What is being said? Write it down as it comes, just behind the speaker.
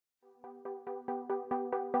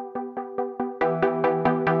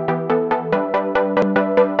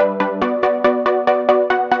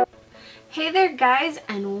guys,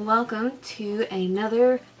 and welcome to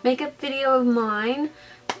another makeup video of mine.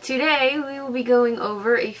 Today we will be going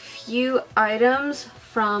over a few items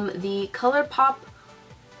from the Colourpop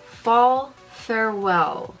Fall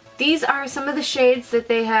Farewell. These are some of the shades that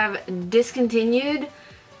they have discontinued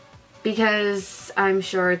because I'm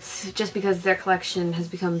sure it's just because their collection has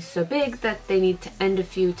become so big that they need to end a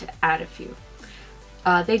few to add a few.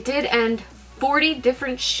 They did end 40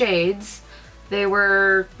 different shades. They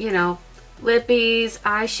were, you know, lippies,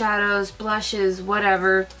 eyeshadows, blushes,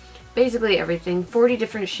 whatever. Basically everything. 40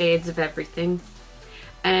 different shades of everything.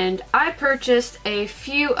 And I purchased a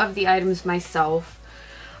few of the items myself.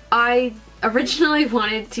 I originally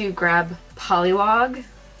wanted to grab Polywog,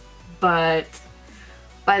 but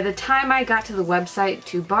by the time I got to the website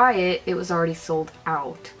to buy it, it was already sold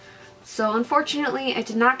out. So unfortunately, I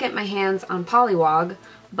did not get my hands on Polywog,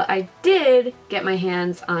 but I did get my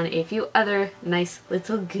hands on a few other nice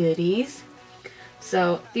little goodies.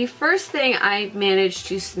 So the first thing I managed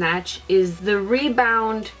to snatch is the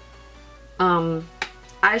Rebound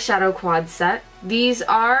eyeshadow quad set. These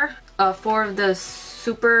are 4 of the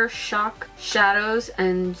Super Shock shadows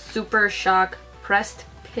and Super Shock pressed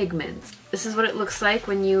pigments. This is what it looks like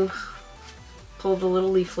when you pull the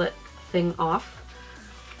little leaflet thing off.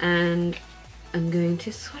 And I'm going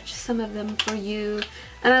to swatch some of them for you.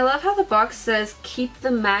 And I love how the box says, "Keep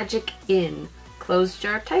the magic in. Close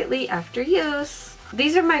jar tightly after use."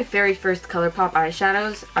 These are my very first Colourpop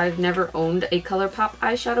eyeshadows. I've never owned a Colourpop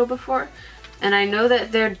eyeshadow before. And I know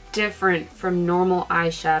that they're different from normal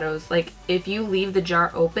eyeshadows. Like, if you leave the jar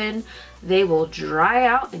open, they will dry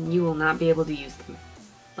out and you will not be able to use them.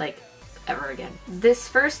 Like, ever again. This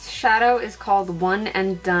first shadow is called One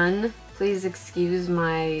and Done. Please excuse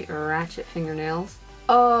my ratchet fingernails.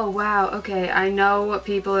 Oh wow, okay, I know what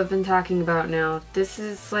people have been talking about now. This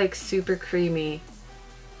is like super creamy.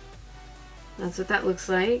 That's what that looks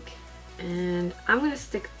like. And I'm gonna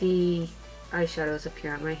stick the eyeshadows up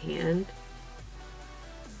here on my hand.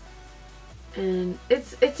 And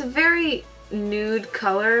it's a very nude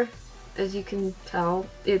color, as you can tell.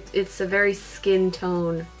 It's a very skin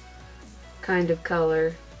tone kind of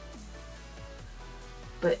color.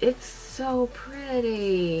 But it's so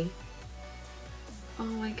pretty. Oh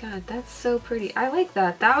my god, that's so pretty. I like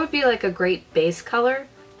that. That would be like a great base color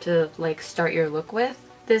to like start your look with.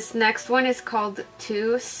 This next one is called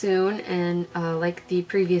Too Soon, and like the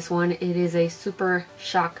previous one, it is a Super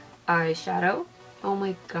Shock eyeshadow. Oh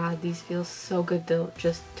my god, these feel so good to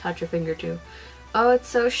just touch your finger to. Oh, it's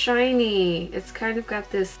so shiny. It's kind of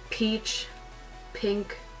got this peach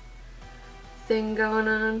pink thing going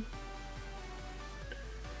on.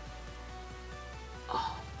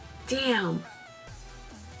 Oh, damn.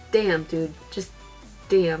 Damn, dude. Just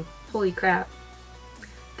damn. Holy crap.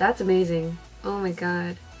 That's amazing. Oh my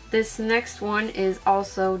god. This next one is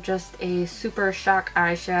also just a Super Shock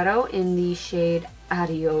eyeshadow in the shade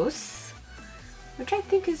Adios, which I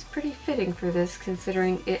think is pretty fitting for this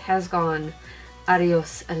considering it has gone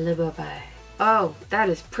adios a little bye. Oh, that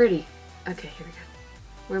is pretty. Okay, here we go.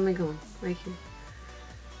 Where am I going? Right here.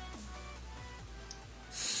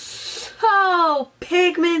 So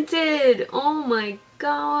pigmented! Oh my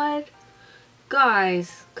god.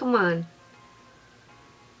 Guys, come on.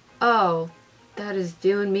 Oh, that is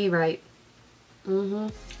doing me right.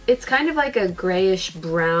 It's kind of like a grayish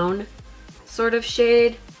brown sort of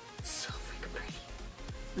shade. So freaking pretty.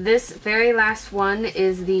 This very last one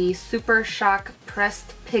is the Super Shock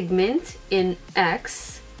pressed pigment in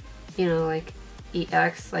X. You know, like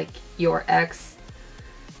EX, like your X.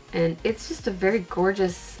 And it's just a very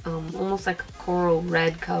gorgeous, almost like a coral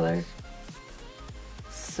red color.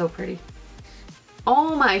 So pretty.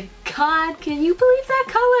 Oh my god, can you believe that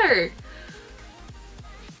color?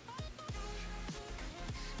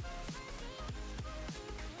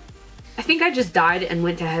 I think I just died and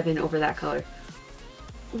went to heaven over that color.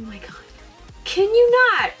 Oh my god. Can you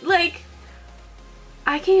not? Like,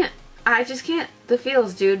 I can't. I just can't. The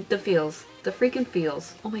feels, dude. The feels. The freaking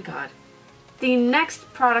feels. Oh my god. The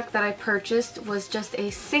next product that I purchased was just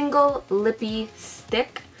a single lippy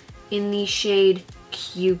stick in the shade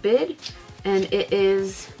Cupid, and it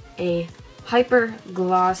is a hyper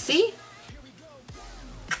glossy.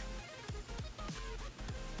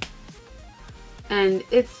 And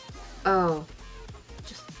it's, oh,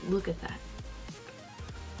 just look at that.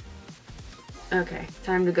 Okay,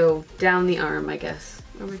 time to go down the arm, I guess.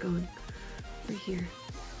 Where are we going? Right here.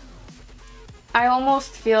 I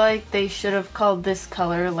almost feel like they should have called this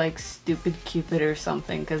color like Stupid Cupid or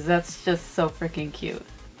something, because that's just so freaking cute.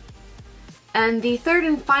 And the third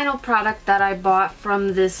and final product that I bought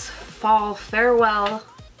from this fall farewell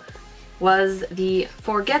was the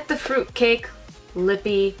Forget the Fruitcake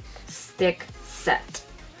lippy stick set.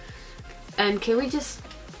 And can we just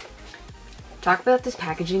talk about this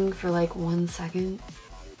packaging for like 1 second?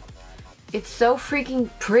 It's so freaking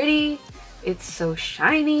pretty. It's so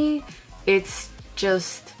shiny. It's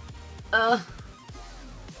just,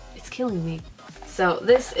 it's killing me. So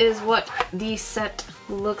this is what the set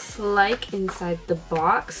looks like inside the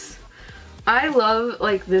box. I love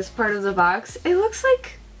like this part of the box. It looks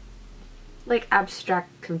like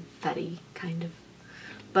abstract confetti, kind of.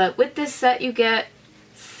 But with this set you get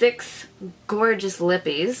 6 gorgeous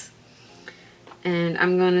lippies. And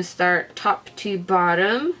I'm going to start top to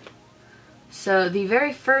bottom. So the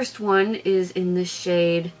very first one is in the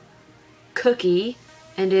shade Cookie,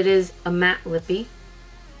 and it is a matte lippy.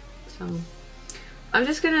 So I'm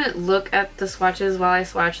just going to look at the swatches while I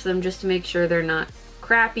swatch them just to make sure they're not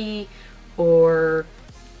crappy or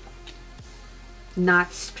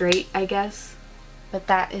not straight, I guess. But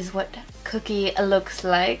that is what Cookie looks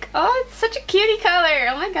like. Oh, it's such a cutie color!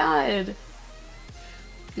 Oh my god!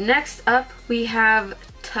 Next up we have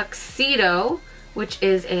Tuxedo, which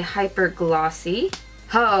is a hyper glossy.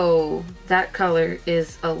 Oh, that color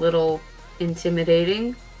is a little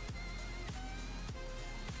intimidating.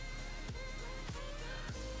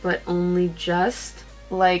 But only just.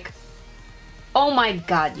 Like, oh my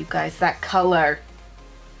god, you guys, that color.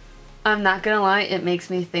 I'm not gonna lie, it makes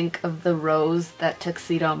me think of the rose that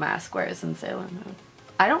Tuxedo Mask wears in Sailor Moon.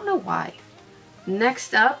 I don't know why.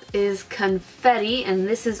 Next up is Confetti, and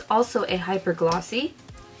this is also a hyper glossy.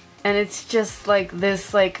 And it's just like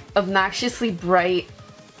this like obnoxiously bright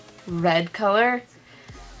red color.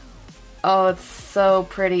 Oh, it's so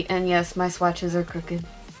pretty. And yes, my swatches are crooked.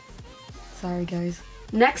 Sorry guys.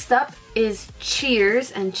 Next up is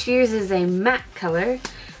Cheers, and Cheers is a matte color.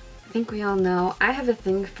 I think we all know I have a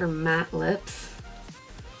thing for matte lips.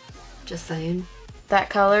 Just saying. That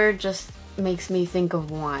color just makes me think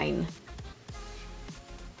of wine.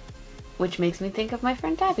 Which makes me think of my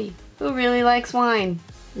friend Tabby, who really likes wine.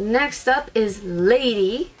 Next up is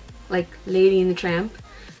Lady, like Lady and the Tramp.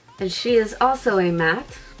 And she is also a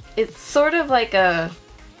matte. It's sort of like a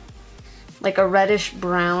reddish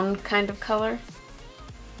brown kind of color.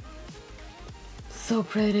 So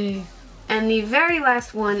pretty. And the very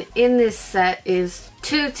last one in this set is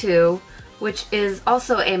Tutu, which is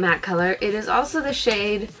also a matte color. It is also the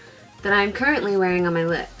shade that I'm currently wearing on my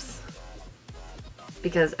lips,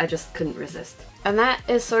 because I just couldn't resist. And that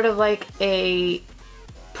is sort of like a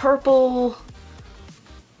purple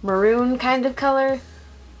maroon kind of color.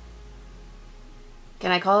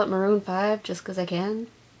 Can I call it Maroon 5 just because I can?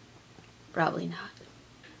 Probably not.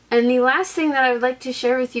 And the last thing that I would like to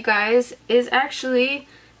share with you guys is actually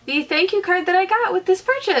the thank you card that I got with this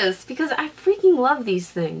purchase, because I freaking love these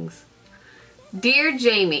things. Dear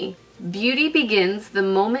Jamie, beauty begins the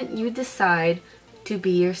moment you decide to be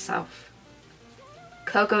yourself.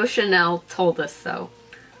 Coco Chanel told us so.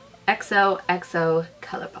 XOXO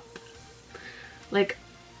Colourpop. Like,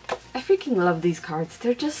 I freaking love these cards.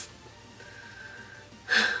 They're just...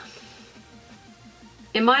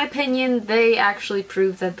 In my opinion, they actually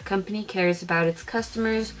prove that the company cares about its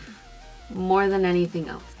customers more than anything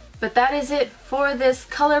else. But that is it for this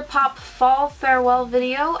Colourpop fall farewell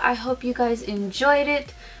video. I hope you guys enjoyed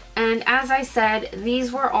it. And as I said,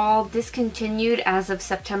 these were all discontinued as of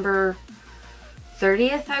September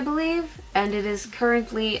 30th, I believe. And it is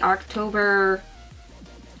currently October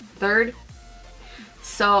 3rd.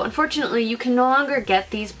 So unfortunately, you can no longer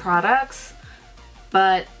get these products.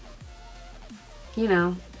 But, you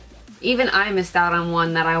know, even I missed out on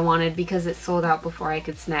one that I wanted because it sold out before I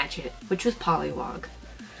could snatch it, which was Polywog.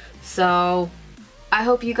 So I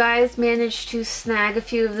hope you guys managed to snag a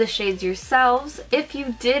few of the shades yourselves. If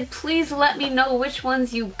you did, please let me know which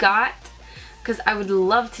ones you got, because I would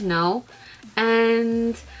love to know.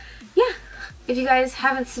 And yeah, if you guys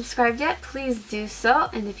haven't subscribed yet, please do so.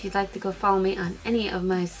 And if you'd like to go follow me on any of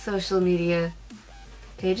my social media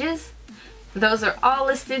pages, those are all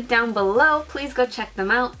listed down below. Please go check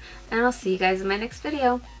them out, and I'll see you guys in my next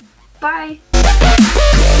video. Bye!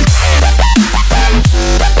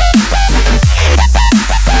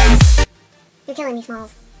 You're killing me,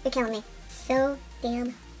 Smalls. You're killing me. So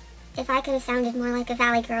damn. If I could have sounded more like a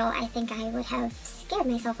valley girl, I think I would have scared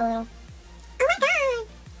myself a little. Oh my god!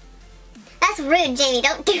 That's rude, Jamie.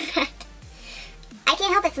 Don't do that. I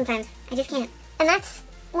can't help it sometimes. I just can't. And that's,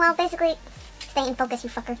 well, basically, stay in focus, you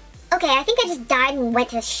fucker. Okay, I think I just died and went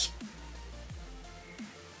to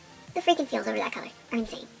the freaking feels over that color are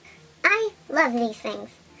insane. I love these things.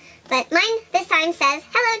 But mine this time says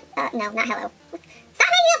hello. No, not hello. Stop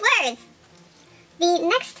making up words! The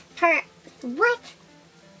next per... What?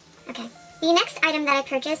 Okay. The next item that I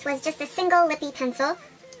purchased was just a single lippy pencil.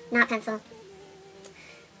 Not pencil.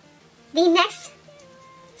 The next...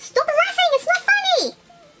 Stop laughing! It's not funny!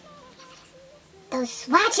 Those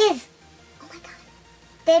swatches! Oh my god.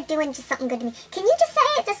 They're doing just something good to me. Can you just say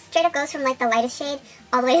it just straight up goes from like the lightest shade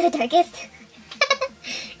all the way to the darkest?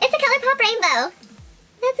 It's a Colourpop rainbow.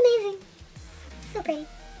 That's amazing. So pretty.